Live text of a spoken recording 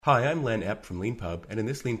Hi, I'm Len Epp from LeanPub, and in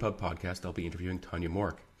this LeanPub podcast, I'll be interviewing Tanya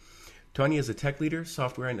Mork. Tanya is a tech leader,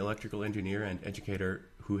 software and electrical engineer, and educator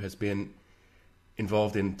who has been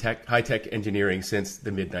involved in high-tech engineering since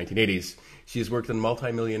the mid-1980s. She has worked on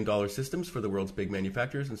multi-million-dollar systems for the world's big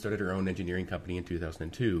manufacturers and started her own engineering company in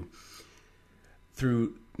 2002.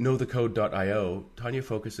 Through KnowTheCode.io, Tanya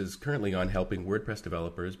focuses currently on helping WordPress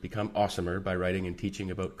developers become awesomer by writing and teaching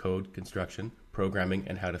about code construction, programming,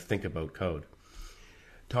 and how to think about code.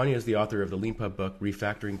 Tanya is the author of the LeanPub book,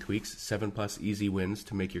 Refactoring Tweaks, 7+ Easy Wins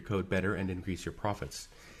to Make Your Code Better and Increase Your Profits.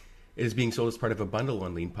 It is being sold as part of a bundle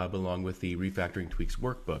on LeanPub along with the Refactoring Tweaks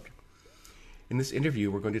workbook. In this interview,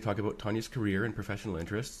 we're going to talk about Tanya's career and professional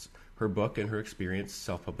interests, her book, and her experience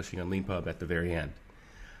self-publishing on LeanPub at the very end.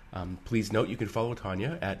 Please note you can follow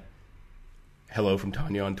Tanya at Hello from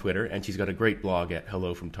Tanya on Twitter, and she's got a great blog at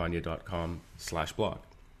hellofromtanya.com/blog.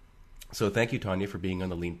 So thank you, Tanya, for being on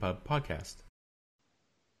the LeanPub podcast.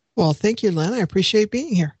 Well, thank you, Len. I appreciate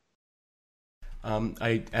being here.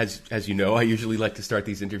 As you know, I usually like to start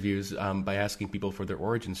these interviews by asking people for their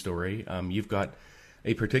origin story. You've got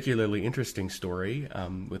a particularly interesting story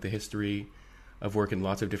with a history of work in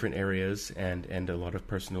lots of different areas and a lot of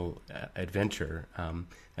personal adventure.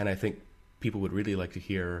 And I think people would really like to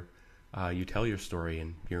hear you tell your story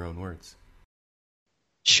in your own words.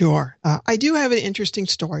 Sure. I do have an interesting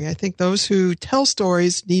story. I think those who tell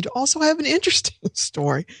stories need to also have an interesting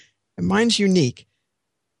story. And mine's unique.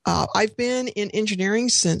 I've been in engineering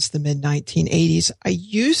since the mid-1980s. I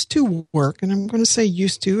used to work, and I'm going to say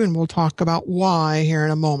used to, and we'll talk about why here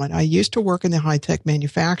in a moment. I used to work in the high-tech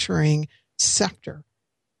manufacturing sector.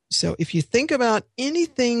 So if you think about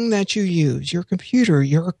anything that you use, your computer,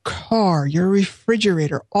 your car, your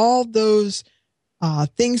refrigerator, all those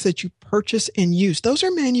things that you purchase and use, those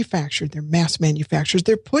are manufactured. They're mass manufacturers.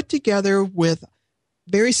 They're put together with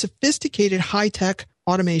very sophisticated high-tech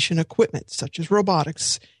automation equipment, such as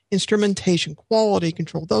robotics, instrumentation, quality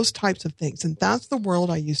control, those types of things. And that's the world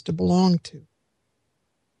I used to belong to.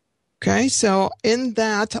 Okay, so in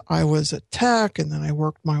that, I was a tech, and then I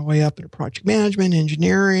worked my way up into project management,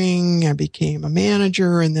 engineering. I became a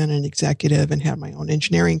manager and then an executive and had my own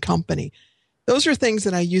engineering company. Those are things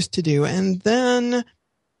that I used to do. And then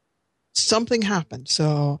something happened.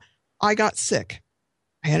 So I got sick.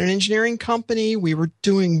 I had an engineering company. We were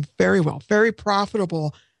doing very well, very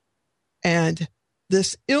profitable. And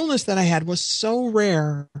this illness that I had was so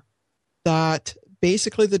rare that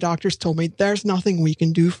basically the doctors told me, there's nothing we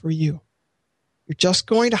can do for you. You're just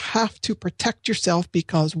going to have to protect yourself,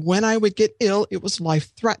 because when I would get ill, it was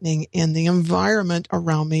life-threatening and the environment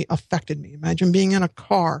around me affected me. Imagine being in a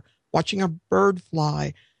car, watching a bird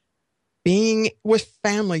fly, being with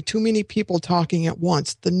family, too many people talking at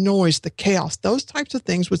once, the noise, the chaos, those types of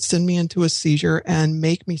things would send me into a seizure and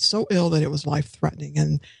make me so ill that it was life-threatening.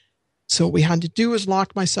 And so what we had to do is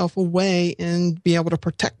lock myself away and be able to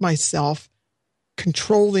protect myself,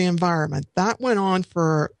 control the environment. That went on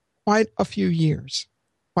for quite a few years.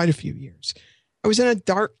 I was in a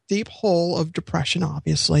dark, deep hole of depression,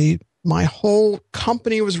 obviously. My whole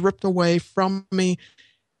company was ripped away from me.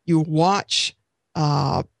 You watch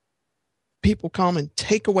people come and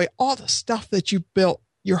take away all the stuff that you built,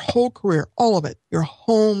 your whole career, all of it, your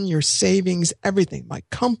home, your savings, everything. My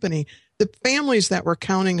company, the families that were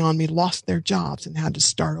counting on me lost their jobs and had to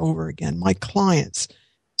start over again. My clients.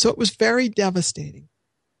 So it was very devastating.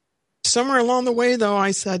 Somewhere along the way, though, I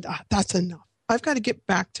said, that's enough. I've got to get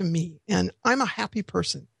back to me. And I'm a happy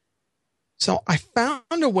person. So I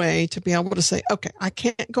found a way to be able to say, okay, I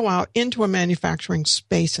can't go out into a manufacturing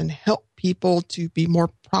space and help people to be more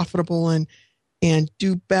profitable and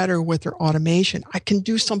do better with their automation. I can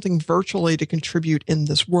do something virtually to contribute in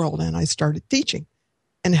this world. And I started teaching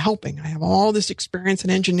and helping. I have all this experience in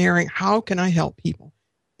engineering. How can I help people?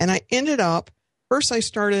 And I ended up, first I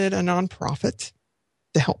started a nonprofit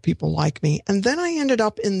to help people like me. And then I ended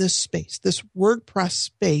up in this space, this WordPress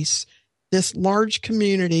space, this large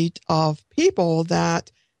community of people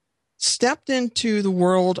that stepped into the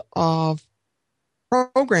world of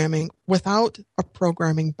programming without a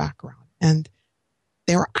programming background. And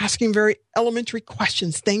they were asking very elementary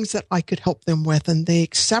questions, things that I could help them with. And they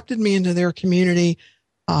accepted me into their community.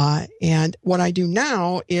 And what I do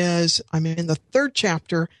now is I'm in the 3rd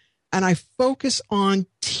chapter, and I focus on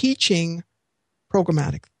teaching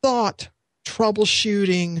programmatic thought,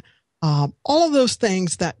 troubleshooting, all of those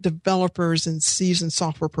things that developers and seasoned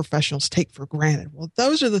software professionals take for granted. Well,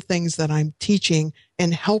 those are the things that I'm teaching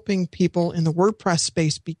and helping people in the WordPress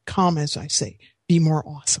space become, as I say, be more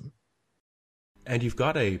awesome. And you've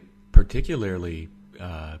got a particularly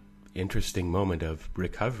interesting moment of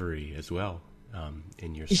recovery as well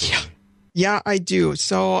in your story. Yeah, I do.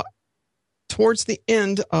 So towards the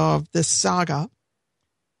end of this saga,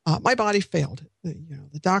 my body failed.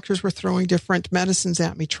 The doctors were throwing different medicines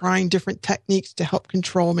at me, trying different techniques to help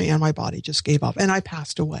control me, and my body just gave up, and I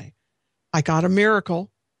passed away. I got a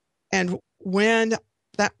miracle, and when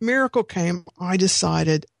that miracle came, I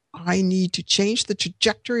decided I need to change the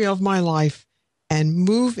trajectory of my life and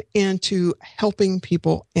move into helping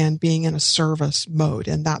people and being in a service mode.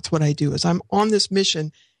 And that's what I do. Is I'm on this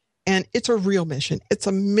mission, and it's a real mission. It's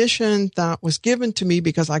a mission that was given to me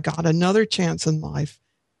because I got another chance in life.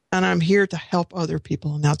 And I'm here to help other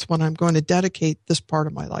people, and that's what I'm going to dedicate this part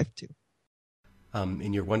of my life to.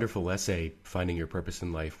 In your wonderful essay, Finding Your Purpose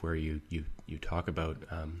in Life, where you talk about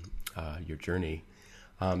your journey,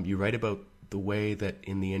 you write about the way that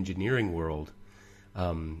in the engineering world,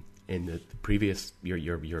 in the previous,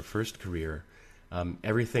 your first career,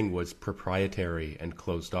 everything was proprietary and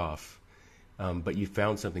closed off. But you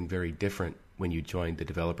found something very different when you joined the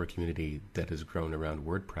developer community that has grown around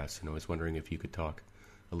WordPress. And I was wondering if you could talk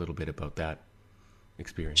a little bit about that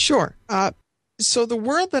experience. Sure. So the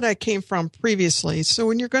world that I came from previously, so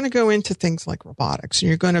when you're going to go into things like robotics and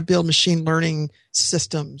you're going to build machine learning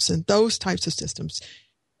systems and those types of systems,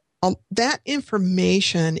 that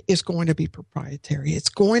information is going to be proprietary. It's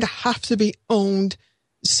going to have to be owned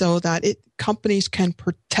so that companies can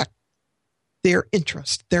protect their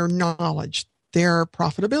interest, their knowledge, their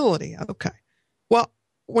profitability. Okay. Well,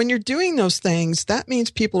 when you're doing those things, that means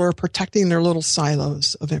people are protecting their little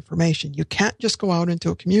silos of information. You can't just go out into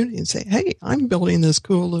a community and say, hey, I'm building this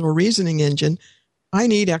cool little reasoning engine. I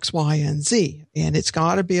need X, Y, and Z. And it's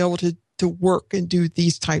got to be able to work and do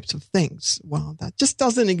these types of things. Well, that just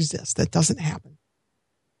doesn't exist. That doesn't happen.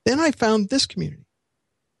 Then I found this community.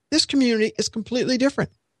 This community is completely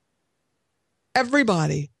different.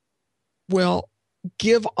 Everybody will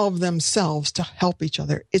give of themselves to help each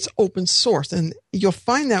other. It's open source. And you'll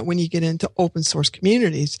find that when you get into open source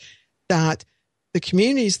communities, that the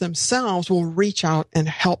communities themselves will reach out and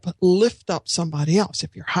help lift up somebody else.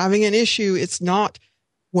 If you're having an issue, it's not,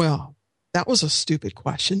 well, that was a stupid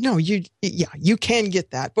question. No, you can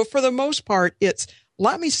get that. But for the most part, it's,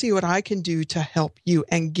 let me see what I can do to help you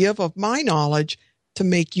and give of my knowledge to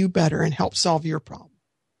make you better and help solve your problem.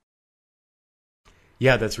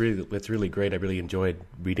 Yeah, that's really great. I really enjoyed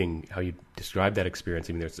reading how you described that experience.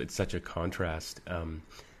 I mean, it's such a contrast.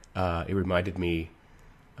 It reminded me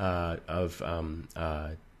of Elon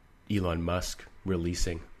Musk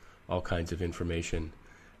releasing all kinds of information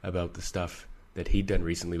about the stuff that he'd done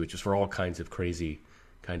recently, which was for all kinds of crazy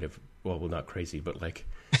kind of, well, not crazy, but like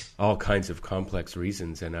all kinds of complex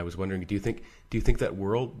reasons. And I was wondering, do you think that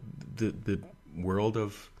world, the world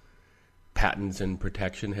of patents and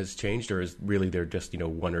protection has changed, or is really there just,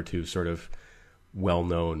 one or two sort of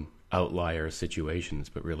well-known outlier situations,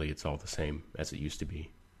 but really it's all the same as it used to be?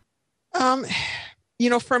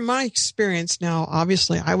 From my experience now,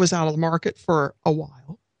 obviously I was out of the market for a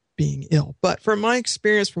while being ill, but from my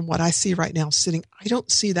experience, from what I see right now sitting, I don't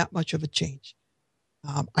see that much of a change.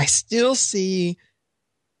 I still see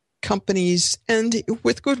companies, and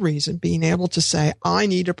with good reason, being able to say, I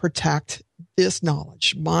need to protect this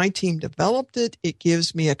knowledge. My team developed it. It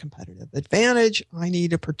gives me a competitive advantage. I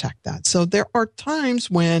need to protect that. So there are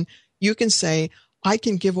times when you can say, I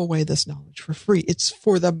can give away this knowledge for free. It's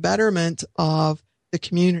for the betterment of the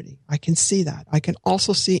community. I can see that. I can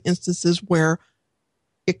also see instances where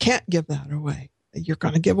you can't give that away. You're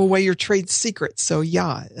going to give away your trade secrets. So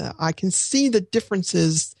yeah, I can see the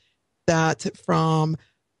differences that from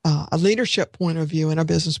a leadership point of view and a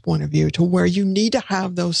business point of view, to where you need to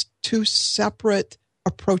have those two separate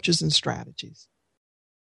approaches and strategies.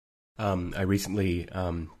 I recently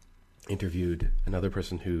interviewed another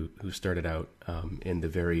person who started out in the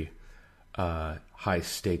very high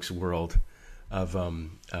stakes world of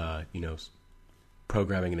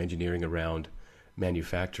programming and engineering around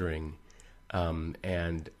manufacturing,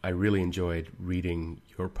 and I really enjoyed reading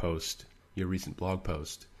your recent blog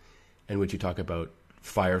post, in which you talk about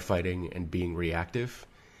firefighting and being reactive,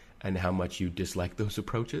 and how much you dislike those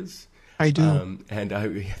approaches. I do. And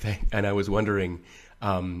I was wondering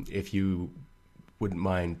if you wouldn't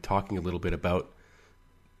mind talking a little bit about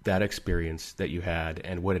that experience that you had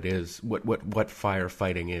and what it is, what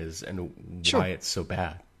firefighting is, and Sure. why it's so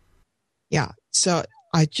bad. Yeah. So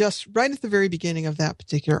I just, right at the very beginning of that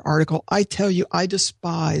particular article, I tell you, I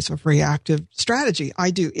despise a reactive strategy. I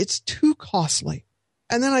do. It's too costly.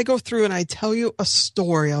 And then I go through and I tell you a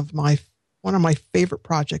story of one of my favorite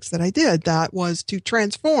projects that I did, that was to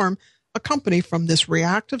transform a company from this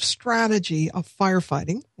reactive strategy of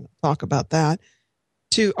firefighting. I'll talk about that,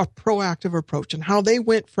 to a proactive approach and how they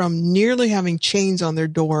went from nearly having chains on their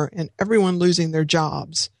door and everyone losing their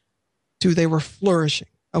jobs to they were flourishing.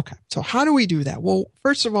 Okay, so how do we do that? Well,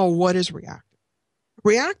 first of all, what is reactive?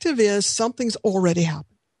 Reactive is something's already happened.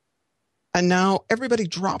 And now everybody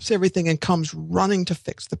drops everything and comes running to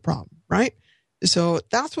fix the problem, right? So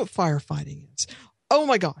that's what firefighting is. Oh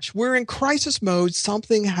my gosh, we're in crisis mode.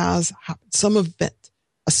 Something has happened, some event.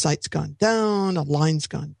 A site's gone down, a line's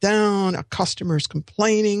gone down, a customer's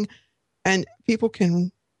complaining, and people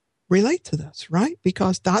can relate to this, right?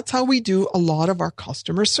 Because that's how we do a lot of our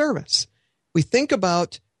customer service. We think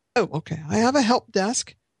about, oh, okay, I have a help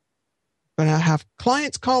desk. But I have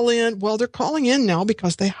clients call in. Well, they're calling in now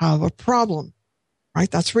because they have a problem, right?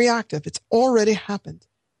 That's reactive. It's already happened.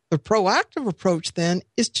 The proactive approach then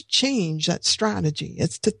is to change that strategy.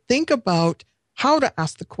 It's to think about how to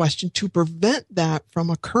ask the question to prevent that from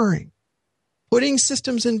occurring, putting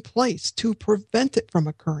systems in place to prevent it from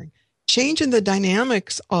occurring, changing the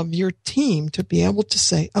dynamics of your team to be able to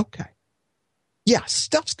say, okay, yes,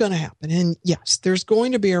 stuff's going to happen. And yes, there's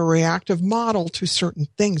going to be a reactive model to certain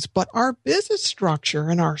things, but our business structure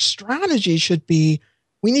and our strategy should be,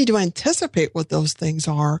 we need to anticipate what those things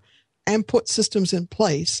are and put systems in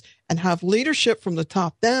place and have leadership from the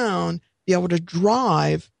top down be able to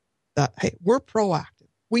drive that, hey, we're proactive.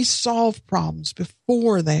 We solve problems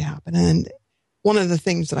before they happen. And one of the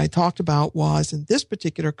things that I talked about was in this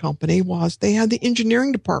particular company was they had the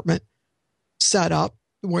engineering department set up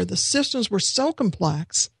where the systems were so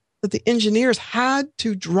complex that the engineers had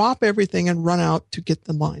to drop everything and run out to get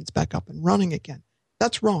the lines back up and running again.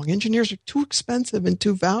 That's wrong. Engineers are too expensive and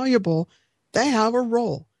too valuable. They have a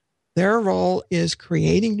role. Their role is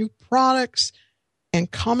creating new products and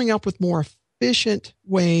coming up with more efficient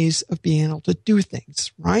ways of being able to do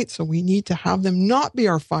things, right? So we need to have them not be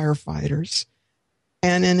our firefighters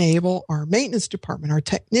and enable our maintenance department, our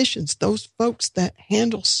technicians, those folks that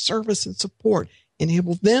handle service and support,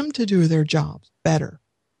 enable them to do their jobs better.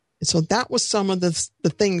 And so that was some of the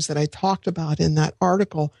things that I talked about in that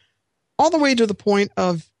article, all the way to the point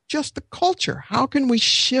of just the culture. How can we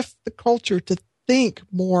shift the culture to think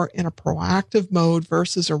more in a proactive mode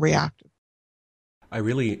versus a reactive? I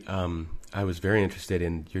was very interested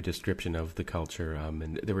in your description of the culture,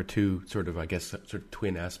 and there were two sort of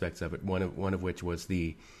twin aspects of it. One of which was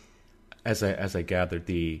as I gathered,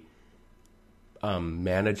 the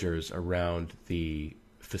managers around the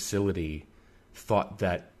facility thought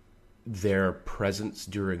that their presence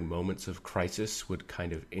during moments of crisis would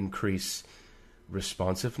kind of increase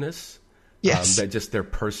responsiveness. Yes. That just their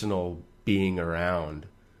personal being around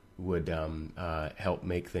would help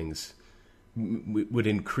make things, would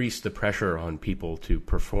increase the pressure on people to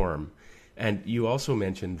perform. And you also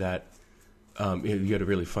mentioned that you had a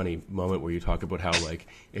really funny moment where you talk about how, like,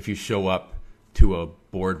 if you show up to a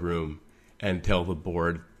boardroom and tell the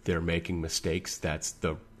board they're making mistakes, that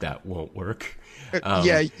won't work.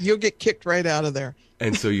 Yeah, you'll get kicked right out of there.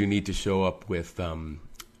 And so you need to show up with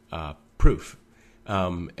proof.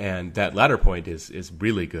 And that latter point is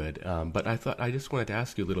really good. But I just wanted to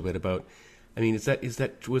ask you a little bit about, I mean,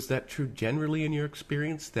 was that true generally in your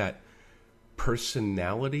experience, that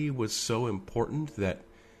personality was so important that,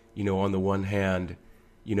 on the one hand,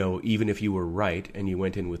 even if you were right and you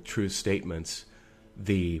went in with true statements,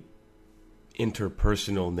 the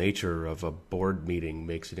interpersonal nature of a board meeting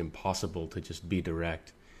makes it impossible to just be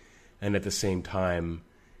direct. And at the same time,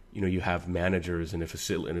 you have managers in a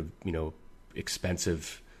facility, in a,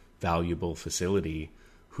 expensive, valuable facility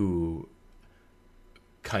who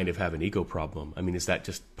kind of have an ego problem. I mean, is that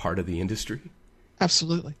just part of the industry?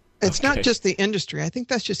 Absolutely. It's not just the industry. I think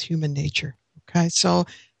that's just human nature. Okay. So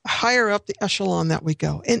higher up the echelon that we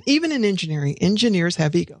go. And even in engineering, engineers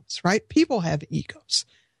have egos, right? People have egos.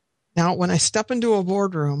 Now, when I step into a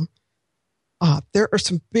boardroom, there are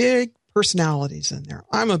some big personalities in there.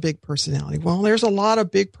 I'm a big personality. Well, there's a lot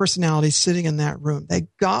of big personalities sitting in that room. They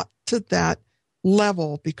got to that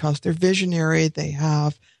level because they're visionary. They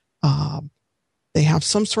have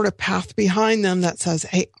some sort of path behind them that says,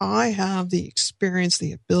 hey, I have the experience,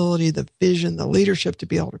 the ability, the vision, the leadership to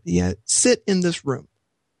be able to sit in this room.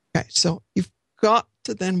 Okay, so you've got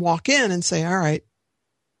to then walk in and say, all right,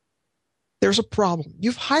 there's a problem.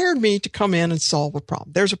 You've hired me to come in and solve a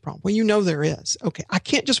problem. There's a problem. Well, there is. Okay, I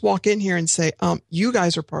can't just walk in here and say, you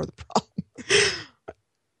guys are part of the problem.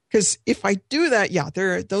 Because if I do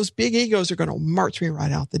that, those big egos are going to march me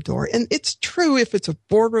right out the door. And it's true if it's a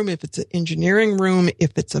boardroom, if it's an engineering room,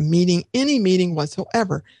 if it's a meeting, any meeting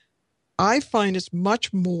whatsoever. I find it's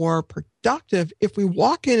much more productive if we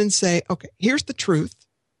walk in and say, okay, here's the truth.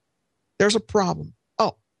 There's a problem.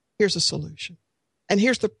 Oh, here's a solution. And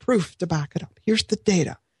here's the proof to back it up. Here's the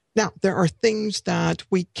data. Now, there are things that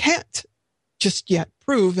we can't just yet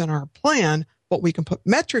prove in our plan, but we can put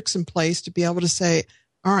metrics in place to be able to say,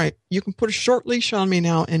 all right, you can put a short leash on me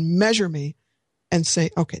now and measure me and say,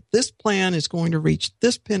 okay, this plan is going to reach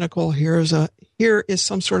this pinnacle. Here is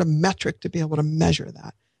some sort of metric to be able to measure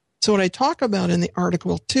that. So what I talk about in the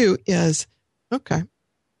article too is, okay,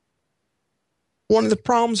 one of the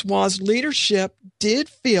problems was leadership did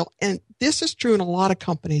feel, and this is true in a lot of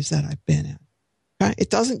companies that I've been in. Okay? It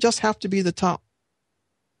doesn't just have to be the top,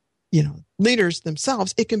 leaders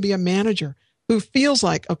themselves. It can be a manager who feels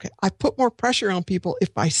like, okay, I put more pressure on people if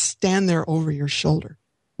I stand there over your shoulder.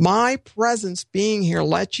 My presence being here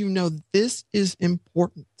lets you know this is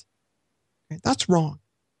important. Okay? That's wrong.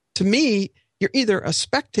 To me, you're either a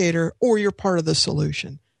spectator or you're part of the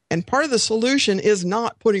solution. And part of the solution is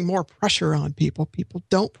not putting more pressure on people. People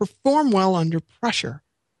don't perform well under pressure,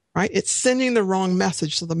 right? It's sending the wrong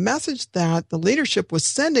message. So the message that the leadership was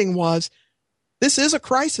sending was, this is a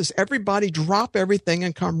crisis. Everybody drop everything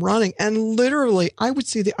and come running. And literally, I would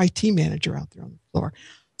see the IT manager out there on the floor.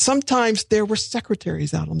 Sometimes there were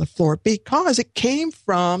secretaries out on the floor because it came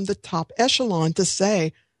from the top echelon to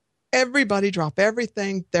say, everybody drop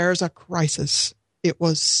everything. There's a crisis. It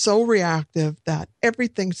was so reactive that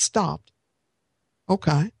everything stopped.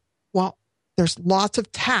 Okay. Well, there's lots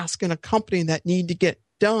of tasks in a company that need to get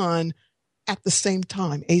done at the same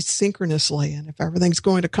time, asynchronously. And if everything's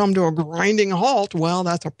going to come to a grinding halt, well,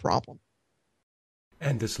 that's a problem.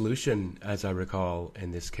 And the solution, as I recall,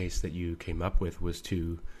 in this case that you came up with was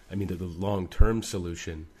the long-term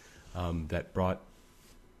solution that brought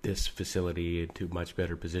this facility into a much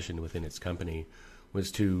better position within its company was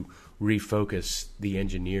to refocus the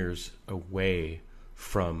engineers away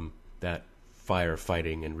from that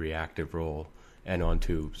firefighting and reactive role and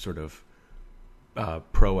onto sort of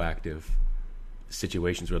proactive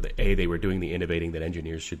situations where they were doing the innovating that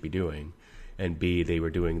engineers should be doing, and B, they were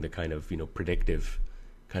doing the kind of predictive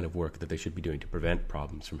kind of work that they should be doing to prevent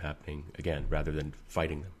problems from happening again rather than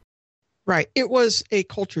fighting them. Right. It was a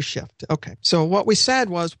culture shift. Okay. So what we said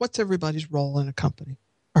was, what's everybody's role in a company?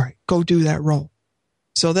 All right, go do that role.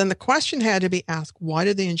 So then the question had to be asked, why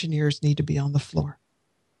do the engineers need to be on the floor?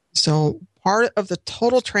 So part of the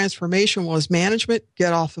total transformation was management,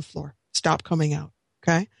 get off the floor, stop coming out.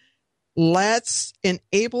 Okay. Let's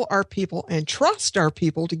enable our people and trust our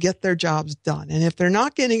people to get their jobs done. And if they're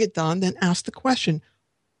not getting it done, then ask the question,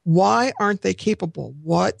 why aren't they capable?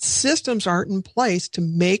 What systems aren't in place to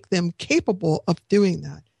make them capable of doing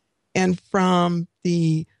that? And from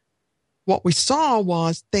what we saw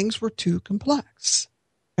was things were too complex.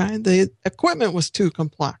 Okay? The equipment was too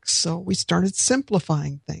complex. So we started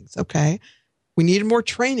simplifying things. Okay. We needed more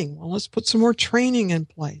training. Well, let's put some more training in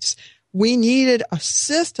place. We needed a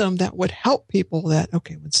system that would help people that,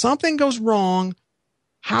 okay, when something goes wrong,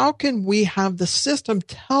 how can we have the system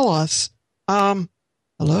tell us,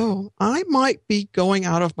 hello, I might be going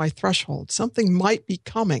out of my threshold. Something might be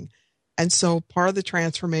coming. And so part of the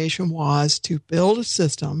transformation was to build a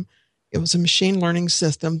system. It was a machine learning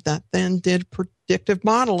system that then did predictive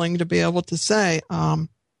modeling to be able to say, all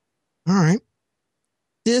right,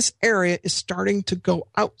 this area is starting to go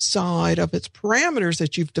outside of its parameters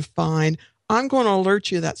that you've defined. I'm going to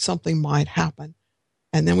alert you that something might happen.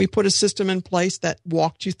 And then we put a system in place that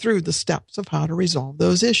walked you through the steps of how to resolve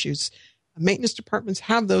those issues. Maintenance departments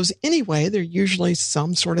have those anyway. They're usually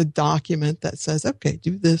some sort of document that says, okay,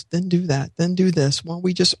 do this, then do that, then do this. Well,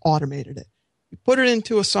 we just automated it. We put it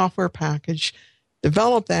into a software package,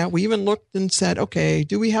 developed that. We even looked and said, okay,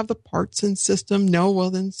 do we have the parts in system? No,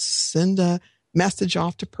 well, then send a message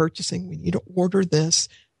off to purchasing. We need to order this.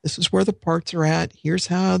 This is where the parts are at. Here's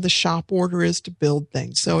how the shop order is to build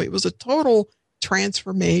things. So it was a total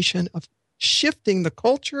transformation of shifting the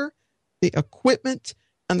culture, the equipment,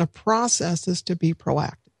 and the processes to be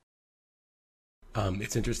proactive.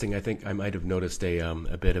 It's interesting. I think I might have noticed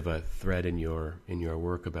a bit of a thread in your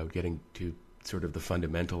work about getting to sort of the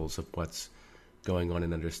fundamentals of what's going on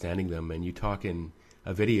and understanding them. And you talk in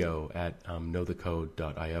a video at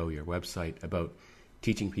knowthecode.io, your website, about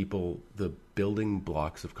teaching people the building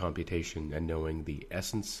blocks of computation and knowing the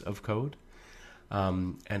essence of code.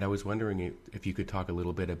 And I was wondering if you could talk a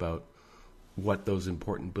little bit about what those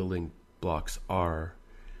important building blocks are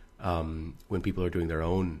when people are doing their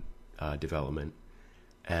own development,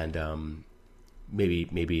 and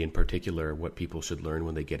maybe in particular what people should learn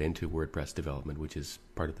when they get into WordPress development, which is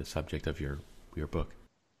part of the subject of your book.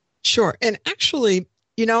 Sure. And actually,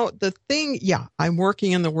 the thing, I'm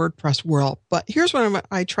working in the WordPress world, but here's what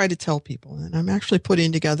I try to tell people. And I'm actually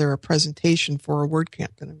putting together a presentation for a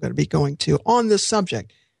WordCamp that I'm going to be going to on this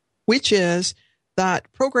subject, which is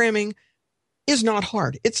that programming is not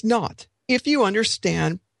hard. It's not. If you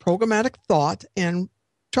understand programmatic thought and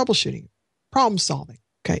troubleshooting, problem solving.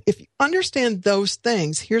 Okay. If you understand those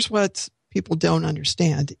things, here's what people don't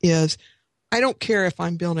understand is I don't care if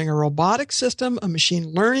I'm building a robotic system, a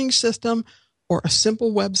machine learning system, or a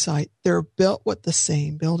simple website. They're built with the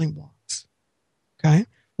same building blocks. Okay.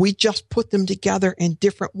 We just put them together in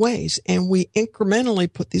different ways, and we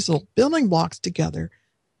incrementally put these little building blocks together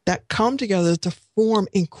that come together to form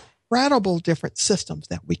incredible different systems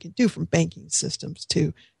that we can do, from banking systems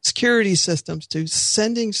to security systems to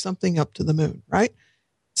sending something up to the moon, right?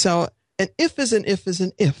 So an if is an if is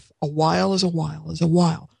an if. A while is a while is a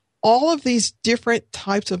while. All of these different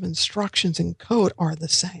types of instructions in code are the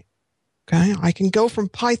same. Okay. I can go from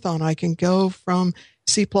Python. I can go from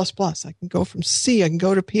C++. I can go from C. I can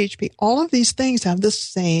go to PHP. All of these things have the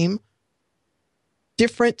same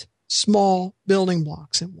different small building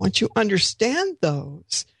blocks. And once you understand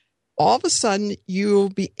those, all of a sudden you'll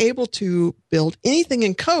be able to build anything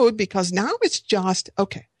in code, because now it's just,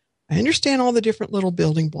 okay, I understand all the different little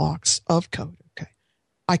building blocks of code. Okay.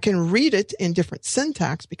 I can read it in different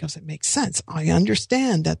syntax because it makes sense. I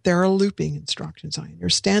understand that there are looping instructions. I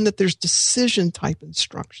understand that there's decision type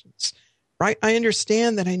instructions, right? I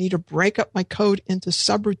understand that I need to break up my code into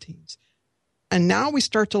subroutines. And now we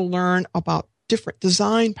start to learn about different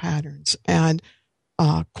design patterns and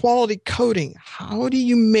quality coding. How do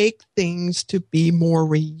you make things to be more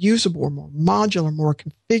reusable, more modular, more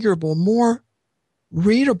configurable, more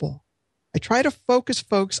readable? I try to focus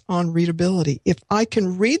folks on readability. If I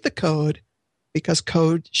can read the code, because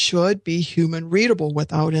code should be human readable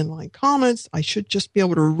without inline comments, I should just be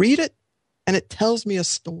able to read it and it tells me a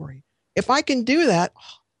story. If I can do that,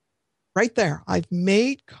 right there, I've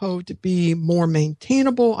made code to be more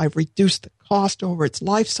maintainable. I've reduced the cost over its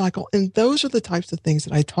life cycle. And those are the types of things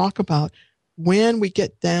that I talk about when we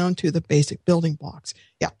get down to the basic building blocks.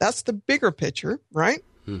 Yeah, that's the bigger picture, right?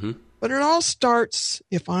 Mm-hmm. But it all starts,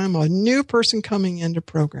 if I'm a new person coming into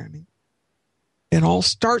programming, it all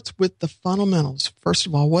starts with the fundamentals. First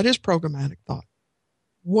of all, what is programmatic thought?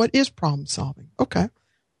 What is problem solving? Okay.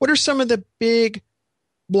 What are some of the big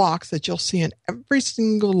blocks that you'll see in every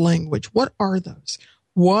single language? What are those?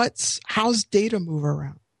 How's data move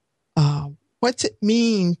around? What's it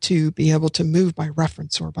mean to be able to move by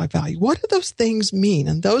reference or by value? What do those things mean?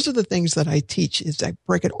 And those are the things that I teach, is I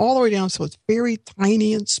break it all the way down so it's very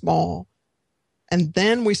tiny and small. And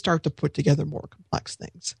then we start to put together more complex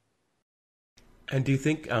things. And do you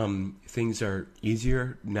think things are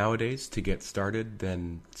easier nowadays to get started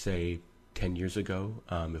than, say, 10 years ago,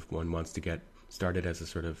 if one wants to get started as a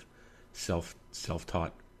sort of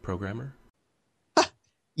self-taught programmer?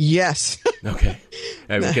 Yes. Okay.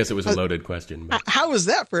 I guess it was a loaded question. But. How was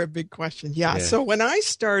that for a big question? Yeah. So when I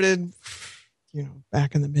started,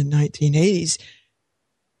 back in the mid-1980s,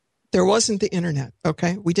 there wasn't the internet.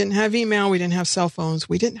 Okay. We didn't have email. We didn't have cell phones.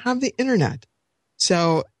 We didn't have the internet.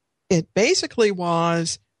 So it basically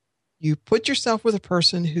was, you put yourself with a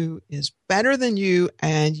person who is better than you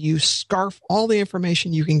and you scarf all the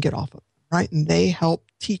information you can get off of them, right? And they help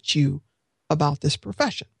teach you about this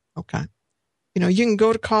profession. Okay. You can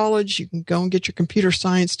go to college, you can go and get your computer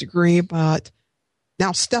science degree, but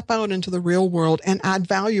now step out into the real world and add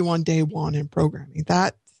value on day one in programming.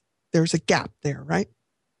 There's a gap there, right?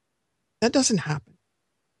 That doesn't happen.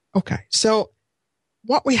 Okay. So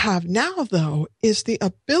what we have now, though, is the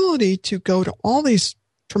ability to go to all these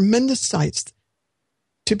tremendous sites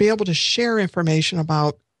to be able to share information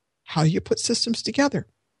about how you put systems together.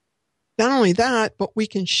 Not only that, but we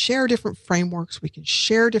can share different frameworks, we can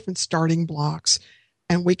share different starting blocks,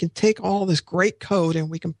 and we can take all this great code and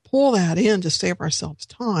we can pull that in to save ourselves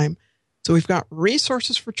time. So we've got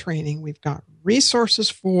resources for training, we've got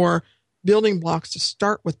resources for building blocks to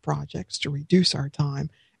start with projects to reduce our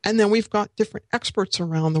time, and then we've got different experts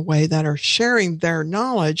around the way that are sharing their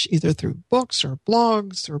knowledge either through books or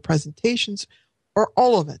blogs or presentations or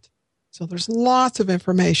all of it. So there's lots of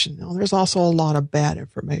information. Now, there's also a lot of bad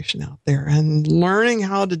information out there, and learning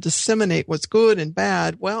how to disseminate what's good and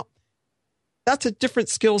bad, well, that's a different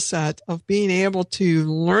skill set of being able to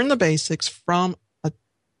learn the basics from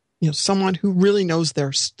someone who really knows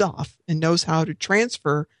their stuff and knows how to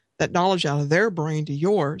transfer that knowledge out of their brain to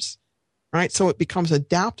yours, right? So it becomes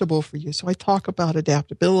adaptable for you. So I talk about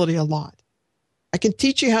adaptability a lot. I can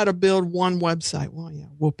teach you how to build one website. Well, yeah,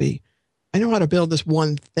 whoopee. I know how to build this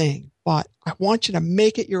one thing, but I want you to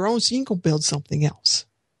make it your own so you can go build something else.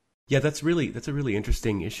 Yeah, that's a really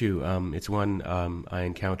interesting issue. It's one I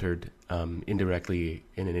encountered indirectly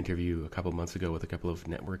in an interview a couple of months ago with a couple of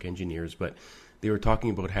network engineers, but they were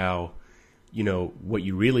talking about how what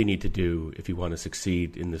you really need to do if you want to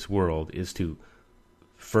succeed in this world is to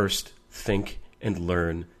first think and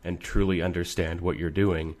learn and truly understand what you're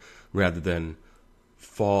doing, rather than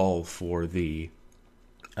fall for the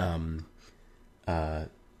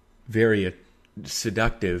very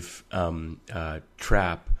seductive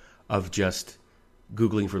trap of just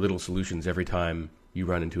Googling for little solutions every time you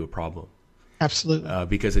run into a problem. Absolutely.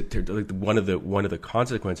 Because one of the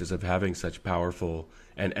consequences of having such powerful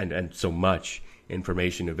and so much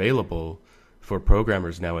information available for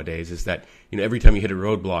programmers nowadays is that every time you hit a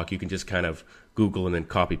roadblock, you can just kind of Google and then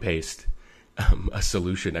copy paste a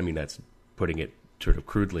solution. I mean, that's putting it sort of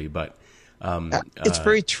crudely, but it's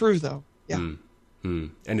very true, though. Yeah.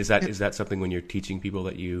 And is that something when you're teaching people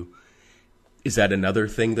is that another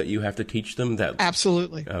thing that you have to teach them? That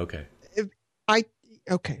absolutely. Okay.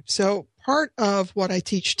 Okay. So part of what I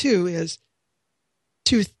teach too is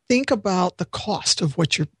to think about the cost of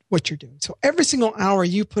what you're doing. So every single hour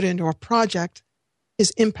you put into a project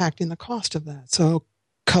is impacting the cost of that. So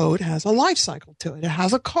code has a life cycle to it. It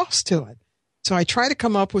has a cost to it. So I try to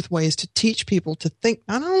come up with ways to teach people to think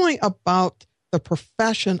not only about the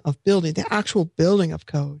profession of building, the actual building of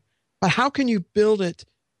code, but how can you build it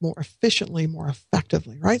more efficiently, more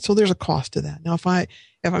effectively, right? So there's a cost to that. Now, if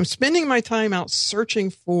I'm spending my time out searching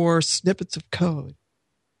for snippets of code,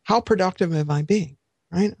 how productive am I being,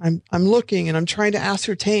 right? I'm looking and I'm trying to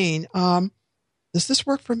ascertain, does this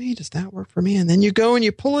work for me? Does that work for me? And then you go and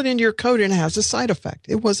you pull it into your code and it has a side effect.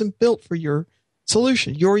 It wasn't built for your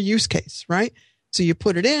solution, your use case, right? So you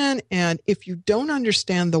put it in, and if you don't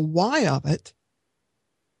understand the why of it,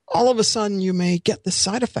 all of a sudden you may get the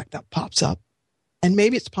side effect that pops up, and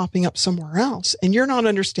maybe it's popping up somewhere else and you're not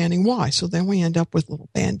understanding why. So then we end up with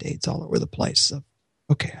little Band-Aids all over the place of,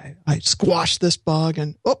 okay, I squashed this bug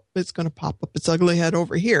and it's going to pop up its ugly head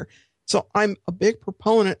over here. So I'm a big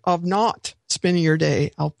proponent of not spending your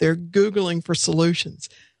day out there Googling for solutions.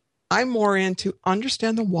 I'm more into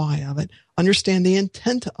understand the why of it, understand the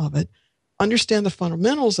intent of it, understand the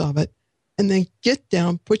fundamentals of it, and then get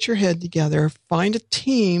down, put your head together, find a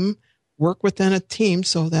team, work within a team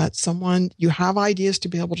so that you have ideas to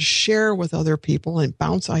be able to share with other people and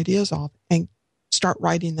bounce ideas off and start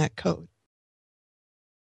writing that code.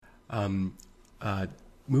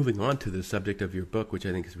 Moving on to the subject of your book, which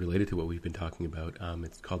I think is related to what we've been talking about,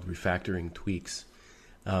 it's called Refactoring Tweaks.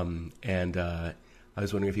 And I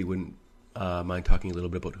was wondering if you wouldn't mind talking a little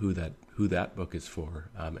bit about who that book is for,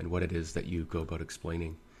 and what it is that you go about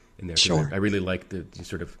explaining in there. Sure. I really like the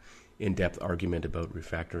sort of in-depth argument about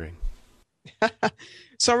refactoring.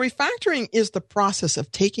 So refactoring is the process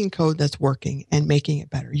of taking code that's working and making it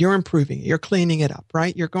better. You're improving it. You're cleaning it up,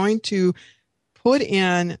 right? You're going to put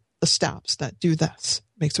in the steps that do this.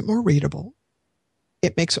 Makes it more readable.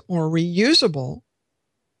 It makes it more reusable,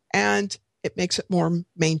 and it makes it more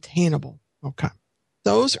maintainable. Okay.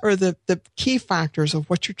 Those are the key factors of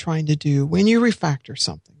what you're trying to do when you refactor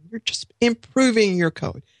something. You're just improving your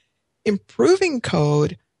code. Improving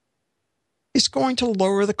code is going to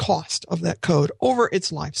lower the cost of that code over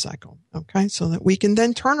its life cycle. Okay. So that we can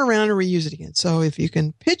then turn around and reuse it again. So if you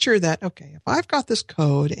can picture that, okay, if I've got this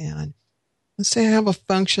code and let's say I have a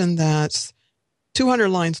function that's 200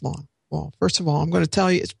 lines long. Well, first of all, I'm going to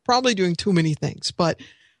tell you it's probably doing too many things. But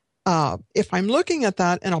if I'm looking at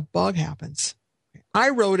that and a bug happens, I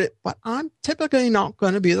wrote it, but I'm typically not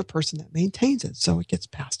going to be the person that maintains it. So it gets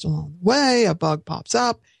passed along the way, a bug pops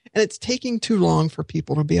up, and it's taking too long for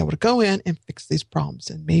people to be able to go in and fix these problems.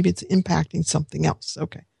 And maybe it's impacting something else.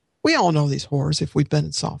 Okay. We all know these horrors if we've been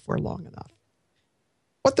in software long enough.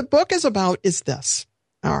 What the book is about is this.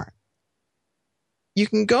 All right. You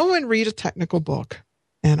can go and read a technical book,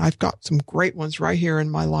 and I've got some great ones right here in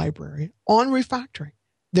my library on refactoring.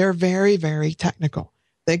 They're very, very technical.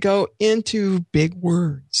 They go into big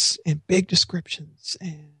words and big descriptions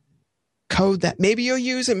and code that maybe you'll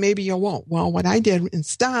use and maybe you won't. Well, what I did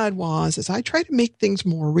instead is I try to make things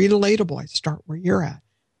more relatable. I start where you're at.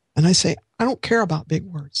 And I say, I don't care about big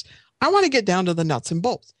words. I want to get down to the nuts and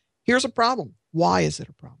bolts. Here's a problem. Why is it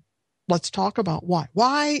a problem? Let's talk about why.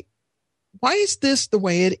 Why is this the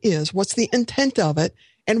way it is? What's the intent of it?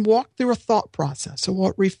 And walk through a thought process. So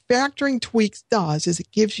what Refactoring Tweaks does is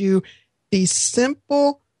it gives you these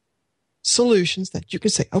simple solutions that you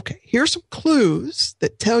can say, okay, here's some clues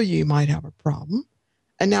that tell you might have a problem.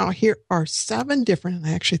 And now here are 7 different, and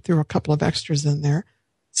I actually threw a couple of extras in there,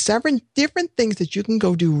 7 different things that you can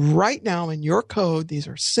go do right now in your code. These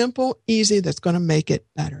are simple, easy, that's going to make it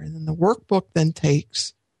better. And then the workbook then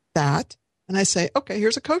takes that, and I say, okay,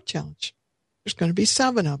 here's a code challenge. There's going to be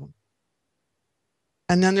 7 of them.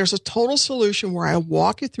 And then there's a total solution where I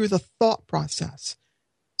walk you through the thought process.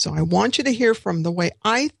 So I want you to hear from the way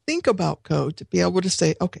I think about code to be able to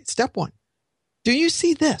say, okay, step one, do you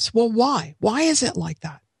see this? Well, why? Why is it like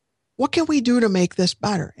that? What can we do to make this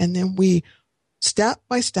better? And then we step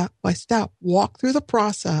by step by step walk through the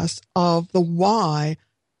process of the why,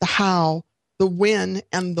 the how, the when,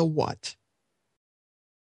 and the what.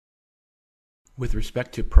 With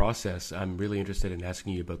respect to process, I'm really interested in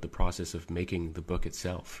asking you about the process of making the book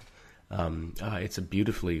itself. It's a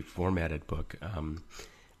beautifully formatted book,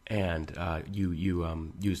 and you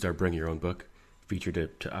used our Bring Your Own Book feature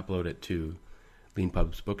to upload it to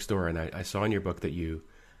LeanPub's bookstore, and I saw in your book that you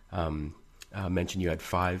mentioned you had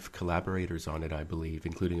 5 collaborators on it, I believe,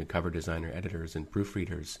 including a cover designer, editors, and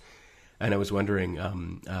proofreaders. And I was wondering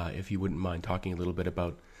if you wouldn't mind talking a little bit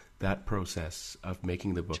about that process of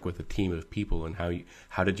making the book with a team of people, and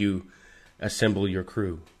how did you assemble your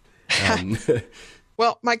crew?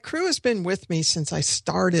 Well, my crew has been with me since I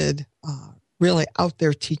started really out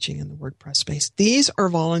there teaching in the WordPress space. These are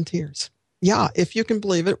volunteers. Yeah, if you can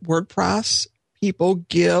believe it, WordPress people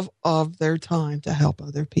give of their time to help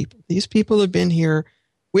other people. These people have been here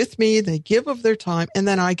with me. They give of their time, and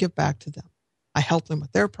then I give back to them. I help them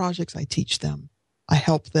with their projects. I teach them. I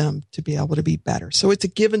help them to be able to be better. So it's a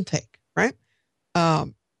give and take, right?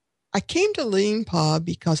 I came to LeanPub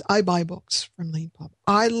because I buy books from LeanPub.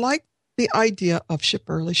 I like the idea of ship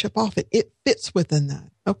early, ship often. It fits within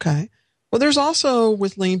that. Okay. Well, there's also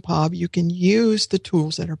with LeanPub, you can use the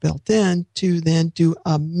tools that are built in to then do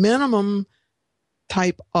a minimum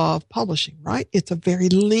type of publishing, right? It's a very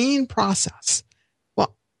lean process.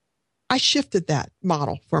 Well, I shifted that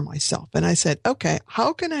model for myself and I said, okay,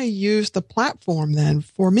 how can I use the platform then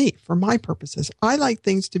for me, for my purposes? I like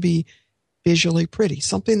things to be visually pretty,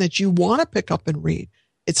 something that you want to pick up and read.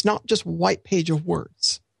 It's not just a white page of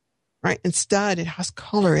words, right? Instead, it has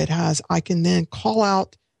color. I can then call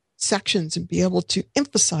out sections and be able to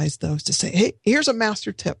emphasize those to say, hey, here's a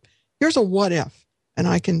master tip. Here's a what if. And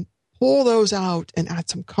I can pull those out and add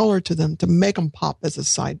some color to them to make them pop as a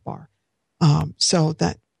sidebar. So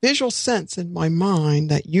that visual sense in my mind,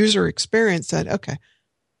 that user experience said, okay,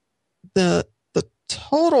 the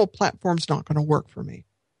total platform's not going to work for me.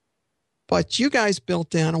 But you guys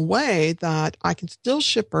built in a way that I can still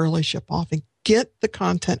ship early, ship off, and get the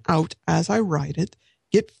content out as I write it,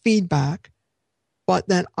 get feedback, but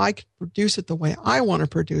then I can produce it the way I want to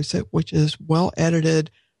produce it, which is well edited,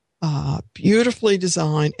 beautifully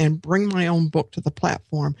designed, and bring my own book to the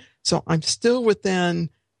platform. So I'm still within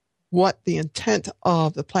what the intent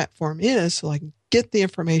of the platform is, so I can get the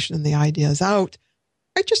information and the ideas out.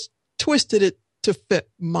 I just twisted it to fit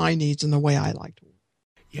my needs and the way I like to work.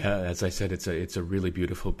 Yeah, as I said, it's a really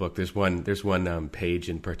beautiful book. There's one page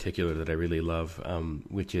in particular that I really love,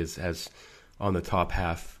 which has on the top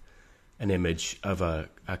half an image of a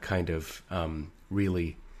kind of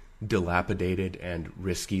really dilapidated and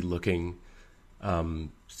risky looking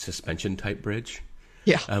suspension type bridge.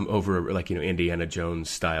 Yeah. Over Indiana Jones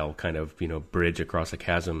style kind of bridge across a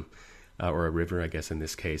chasm or a river, I guess in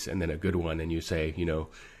this case, and then a good one, and you say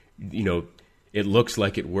it looks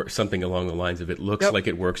like it works, something along the lines of it looks like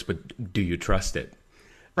it works, but do you trust it?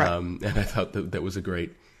 Right. And I thought that was a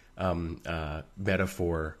great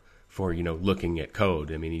metaphor for looking at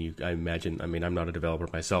code. I mean, I imagine. I mean, I'm not a developer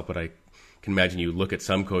myself, but I can imagine you look at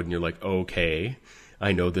some code and you're like, okay,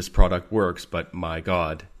 I know this product works, but my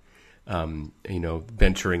God,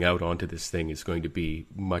 venturing out onto this thing is going to be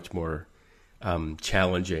much more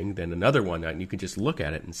challenging than another one, and you can just look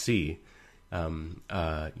at it and see,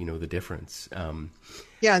 the difference.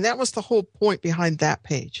 Yeah, and that was the whole point behind that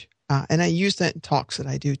page. And I use that in talks that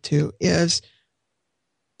I do too, is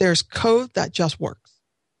there's code that just works.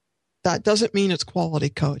 That doesn't mean it's quality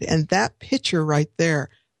code. And that picture right there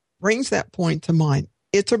brings that point to mind.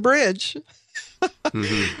 It's a bridge.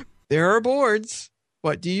 Mm-hmm. There are boards.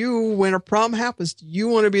 But when a problem happens, do you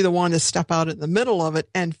want to be the one to step out in the middle of it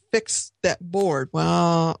and fix that board?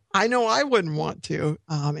 Well, I know I wouldn't want to.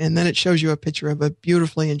 And then it shows you a picture of a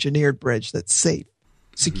beautifully engineered bridge that's safe,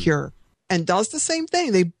 secure, and does the same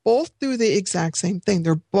thing. They both do the exact same thing.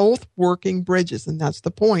 They're both working bridges, and that's the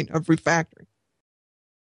point of refactoring.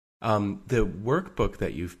 The workbook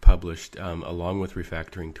that you've published, along with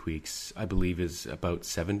Refactoring Tweaks, I believe is about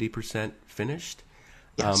 70% finished.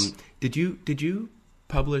 Yes. Did you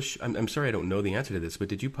publish? I'm sorry, I don't know the answer to this, but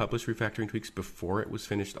did you publish Refactoring Tweaks before it was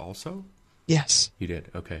finished also? Yes. You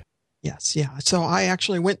did? Okay. Yes. Yeah. So I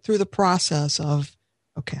actually went through the process of,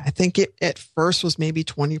 I think it at first was maybe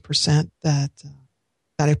 20% that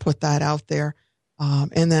I put that out there.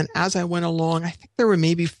 And then as I went along, I think there were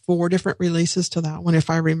maybe 4 different releases to that one,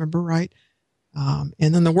 if I remember right.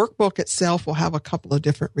 And then the workbook itself will have a couple of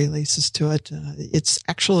different releases to it. It's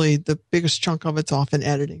actually the biggest chunk of it's off in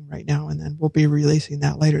editing right now, and then we'll be releasing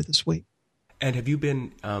that later this week. And have you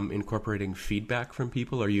been incorporating feedback from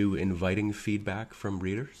people? Are you inviting feedback from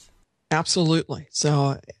readers? Absolutely.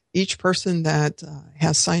 So each person that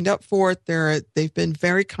has signed up for it, they've been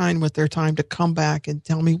very kind with their time to come back and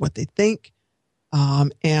tell me what they think.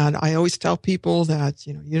 And I always tell people that,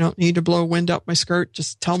 you don't need to blow wind up my skirt.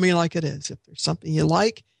 Just tell me like it is. If there's something you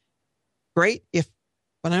like, great.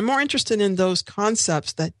 But I'm more interested in those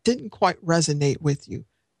concepts that didn't quite resonate with you.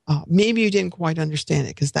 Maybe you didn't quite understand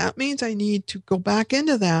it, because that means I need to go back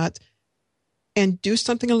into that and do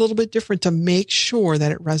something a little bit different to make sure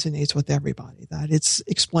that it resonates with everybody, that it's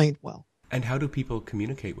explained well. And how do people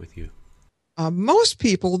communicate with you? Most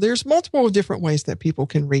people, there's multiple different ways that people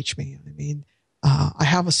can reach me. I mean, I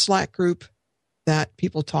have a Slack group that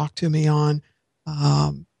people talk to me on.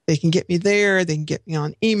 They can get me there. They can get me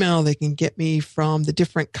on email. They can get me from the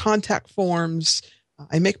different contact forms.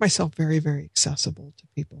 I make myself very, very accessible to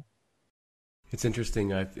people. It's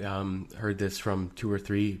interesting. I've heard this from 2 or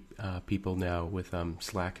 3 people now with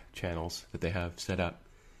Slack channels that they have set up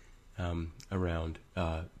around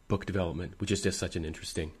book development, which is just such an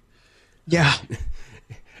interesting,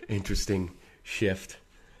 interesting shift.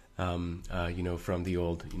 From the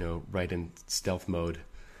old, write in stealth mode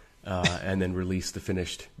and then release the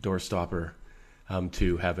finished doorstopper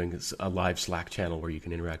to having a live Slack channel where you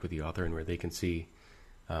can interact with the author and where they can see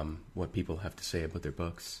what people have to say about their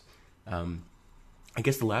books. I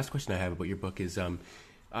guess the last question I have about your book is,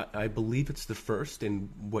 I believe it's the first in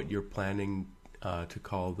what you're planning to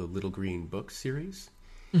call the Little Green Book series.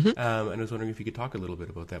 Mm-hmm. And I was wondering if you could talk a little bit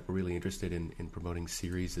about that. We're really interested in promoting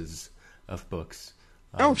series of books.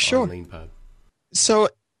 Sure. On LeanPub. So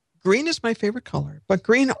green is my favorite color, but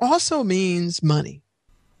green also means money,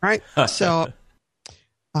 right? So,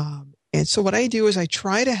 and so what I do is I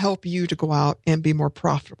try to help you to go out and be more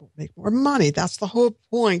profitable, make more money. That's the whole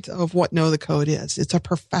point of what Know the Code is. It's a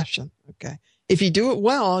profession. Okay. If you do it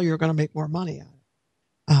well, you're going to make more money out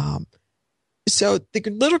of it. So the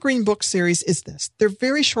Little Green Book series is this. They're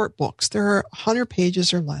very short books. They're 100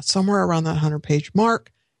 pages or less, somewhere around that 100-page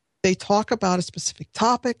mark. They talk about a specific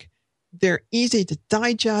topic. They're easy to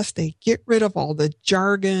digest. They get rid of all the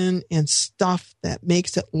jargon and stuff that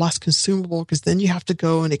makes it less consumable, because then you have to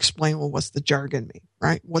go and explain, well, what's the jargon mean,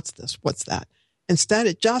 right? What's this? What's that? Instead,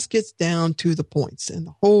 it just gets down to the points. And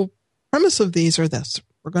the whole premise of these are this.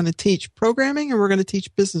 We're going to teach programming and we're going to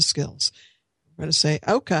teach business skills. We're going to say,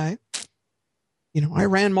 okay, I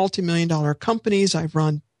ran multi-million-dollar companies. I've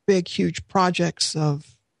run big, huge projects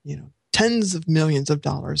of, tens of millions of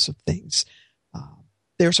dollars of things.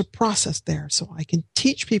 There's a process there. So I can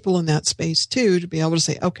teach people in that space too, to be able to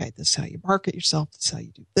say, okay, this is how you market yourself. This is how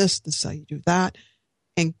you do this is how you do that.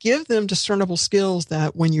 And give them discernible skills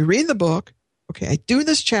that when you read the book, okay, I do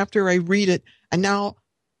this chapter, I read it, and now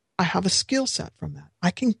I have a skill set from that.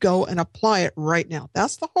 I can go and apply it right now.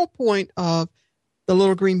 That's the whole point of the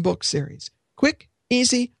Little Green Book series. Quick,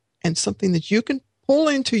 easy, and something that you can pull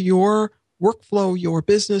into your workflow, your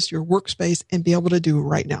business, your workspace, and be able to do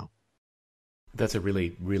right now. That's a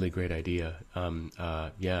really, really great idea. And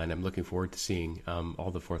I'm looking forward to seeing all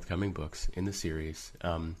the forthcoming books in the series.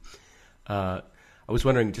 I was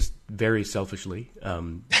wondering, just very selfishly,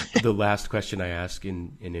 the last question I ask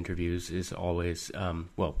in interviews is always,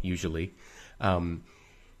 usually,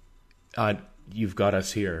 you've got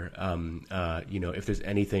us here. If there's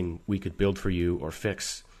anything we could build for you or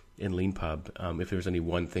fix in LeanPub, if there's any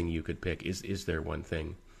one thing you could pick, is there one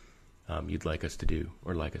thing you'd like us to do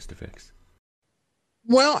or like us to fix?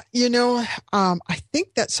 Well, I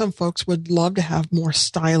think that some folks would love to have more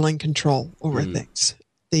styling control over things.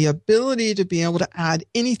 The ability to be able to add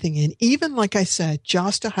anything in, even like I said,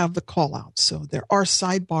 just to have the call out. So there are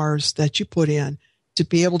sidebars that you put in to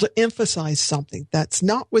be able to emphasize something that's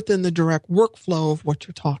not within the direct workflow of what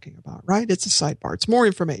you're talking about, right? It's a sidebar. It's more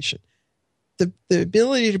information. The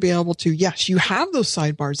ability to be able to, yes, you have those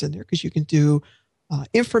sidebars in there because you can do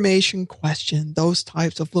information, question, those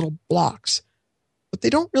types of little blocks, but they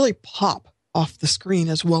don't really pop off the screen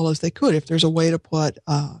as well as they could if there's a way to put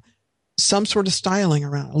some sort of styling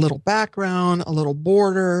around, a little background, a little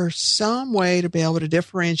border, some way to be able to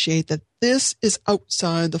differentiate that this is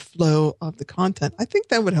outside the flow of the content. I think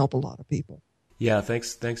that would help a lot of people. Yeah,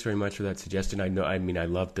 thanks very much for that suggestion. I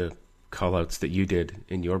love the call outs that you did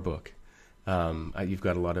in your book. You've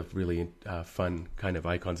got a lot of really fun kind of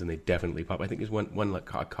icons, and they definitely pop. I think there's one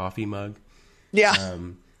like a coffee mug,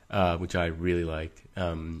 which I really liked.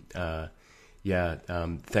 Thanks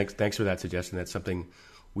for that suggestion. That's something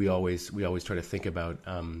we always try to think about.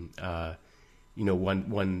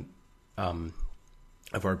 one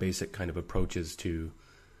of our basic kind of approaches to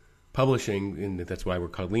publishing, and that's why we're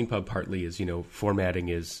called LeanPub, partly is, formatting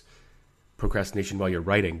is procrastination while you're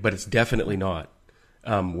writing, but it's definitely not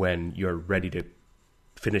when you're ready to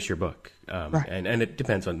finish your book. Right. And it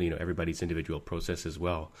depends on, everybody's individual process as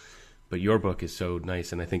well. But your book is so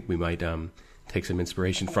nice, and I think we might take some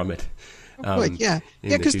inspiration from it. Yeah,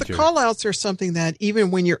 because the call-outs are something that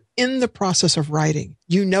even when you're in the process of writing,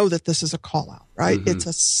 you know that this is a call-out, right? Mm-hmm. It's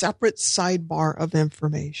a separate sidebar of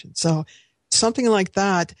information. So something like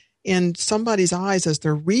that in somebody's eyes as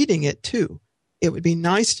they're reading it too, it would be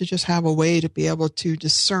nice to just have a way to be able to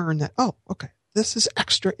discern that, oh, okay, this is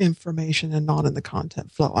extra information and not in the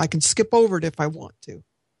content flow. I can skip over it if I want to.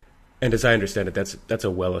 And as I understand it, that's a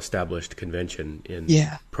well-established convention in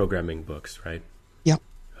programming books, right? Yep.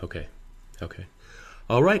 Okay.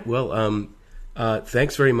 All right. Well,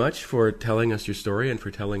 thanks very much for telling us your story and for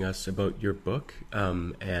telling us about your book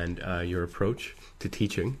and your approach to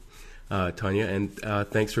teaching, Tanya. And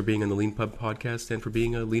thanks for being on the LeanPub podcast and for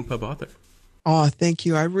being a LeanPub author. Oh, thank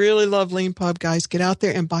you. I really love LeanPub, guys. Get out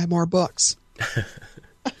there and buy more books.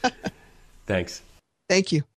 Thanks. Thank you.